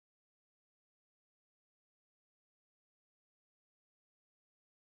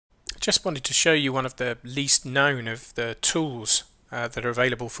Just wanted to show you one of the least known of the tools that are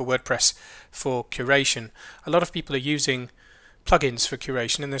available for WordPress for curation. A lot of people are using plugins for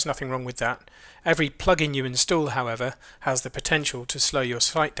curation, and there's nothing wrong with that. Every plugin you install, however, has the potential to slow your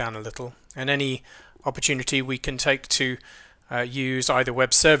site down a little, and any opportunity we can take to use either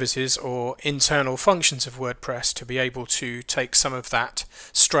web services or internal functions of WordPress to be able to take some of that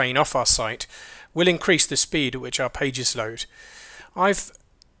strain off our site will increase the speed at which our pages load. I've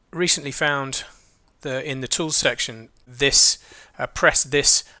recently found in the tools section this press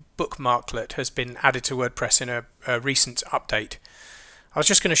this bookmarklet has been added to WordPress in a recent update. I was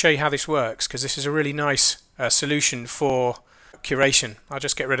just going to show you how this works because this is a really nice solution for curation. I'll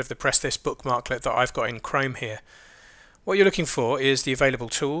just get rid of the press this bookmarklet that I've got in Chrome here. What you're looking for is the available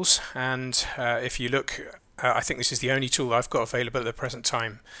tools, and if you look, I think this is the only tool I've got available at the present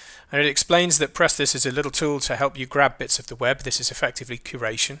time. And it explains that Press This is a little tool to help you grab bits of the web. This is effectively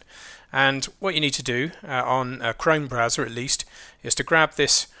curation. And what you need to do, on a Chrome browser at least, is to grab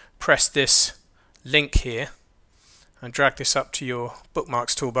this Press This link here and drag this up to your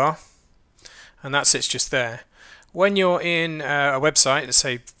bookmarks toolbar. And that sits just there. When you're in a website, let's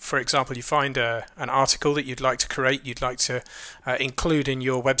say for example you find an article that you'd like to create, you'd like to include in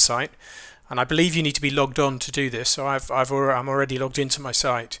your website, and I believe you need to be logged on to do this, so I'm already logged into my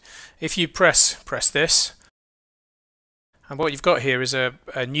site. If you press this, and what you've got here is a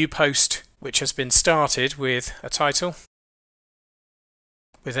new post which has been started with a title,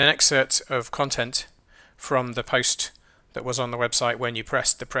 with an excerpt of content from the post that was on the website when you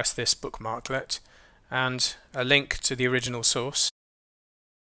pressed the Press This bookmarklet, and a link to the original source.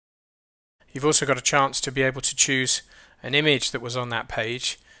 You've also got a chance to be able to choose an image that was on that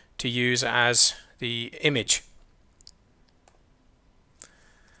page to use as the image.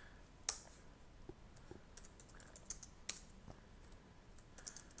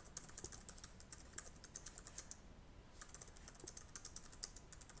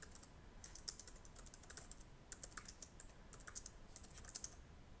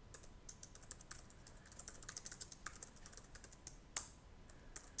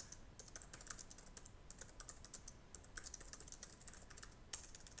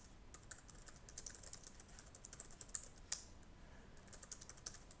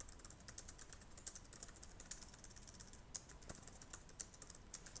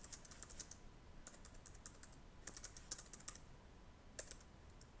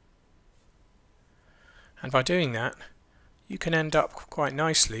 And by doing that, you can end up quite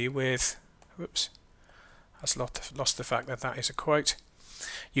nicely with, whoops, that's lost the fact that that is a quote.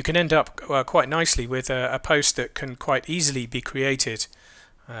 You can end up quite nicely with a post that can quite easily be created.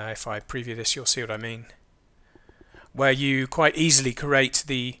 If I preview this, you'll see what I mean. Where you quite easily create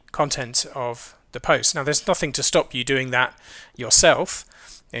the content of the post. Now, there's nothing to stop you doing that yourself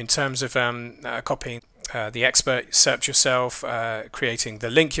in terms of copying the expert search yourself, creating the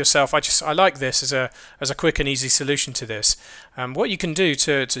link yourself. I like this as a quick and easy solution to this. What you can do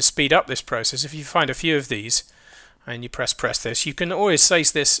to speed up this process, if you find a few of these and you press this, you can always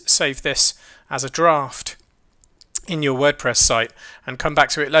save this as a draft in your WordPress site and come back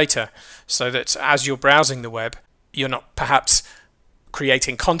to it later, so that as you're browsing the web, you're not perhaps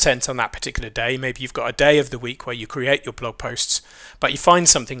creating content on that particular day. Maybe you've got a day of the week where you create your blog posts, but you find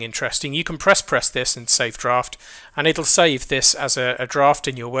something interesting. You can press this and save draft, and it'll save this as a draft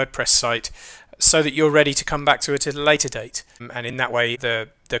in your WordPress site so that you're ready to come back to it at a later date. And in that way, the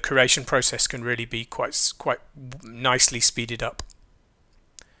curation process can really be quite nicely speeded up.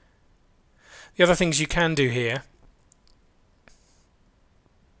 The other things you can do here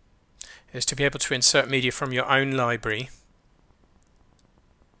is to be able to insert media from your own library,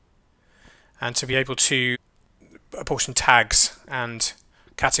 and to be able to apportion tags and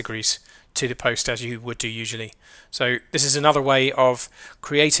categories to the post as you would do usually. So this is another way of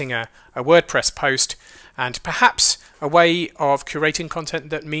creating a WordPress post, and perhaps a way of curating content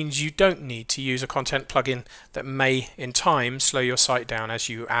that means you don't need to use a content plugin that may in time slow your site down as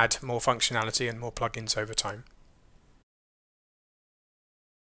you add more functionality and more plugins over time.